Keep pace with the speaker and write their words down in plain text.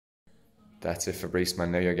That's it, Fabrice,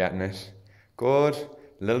 man. Now you're getting it. Good.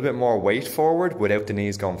 A little bit more weight forward without the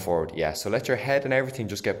knees going forward. Yeah, so let your head and everything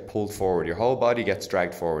just get pulled forward. Your whole body gets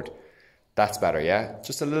dragged forward. That's better, yeah?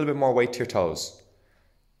 Just a little bit more weight to your toes.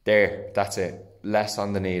 There, that's it. Less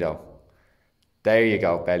on the knee though. There you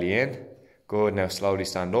go, belly in. Good, now slowly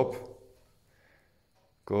stand up.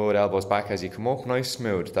 Good, elbows back as you come up, nice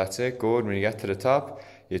smooth. That's it, good. When you get to the top,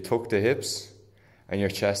 you tuck the hips and your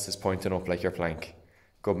chest is pointing up like your plank.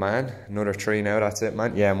 Good man, another 3 now, that's it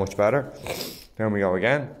man. Yeah, much better. Down we go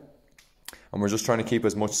again. And we're just trying to keep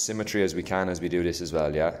as much symmetry as we can as we do this as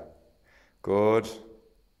well, yeah? Good.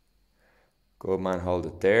 Good man, hold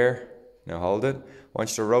it there. Now hold it. I want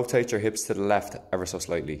you to rotate your hips to the left ever so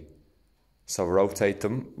slightly. So rotate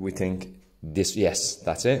them, we think this, yes,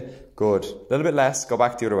 that's it. Good. A little bit less, go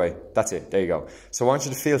back the other way. That's it, there you go. So I want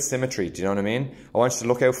you to feel symmetry, do you know what I mean? I want you to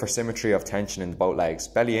look out for symmetry of tension in both legs.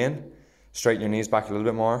 Belly in, straighten your knees back a little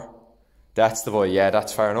bit more. That's the boy, yeah,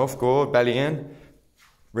 that's fair enough. Good, belly in.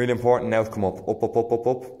 Really important now to come up, up, up, up, up,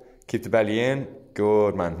 up. Keep the belly in.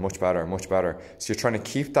 Good man, much better, much better. So you're trying to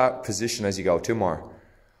keep that position as you go. 2 more.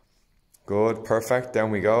 Good, perfect,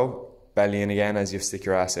 down we go. Belly in again as you stick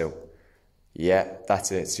your ass out. Yeah,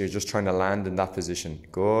 that's it. So you're just trying to land in that position.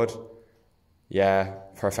 Good. Yeah,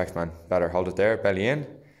 perfect man, better. Hold it there, belly in.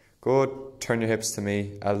 Good, turn your hips to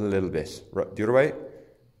me a little bit. The other way.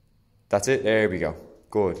 That's it, there we go.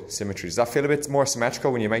 Good, symmetry. Does that feel a bit more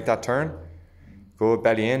symmetrical when you make that turn? Good,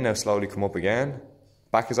 belly in, now slowly come up again.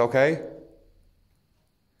 Back is okay.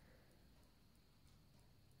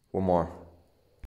 1 more.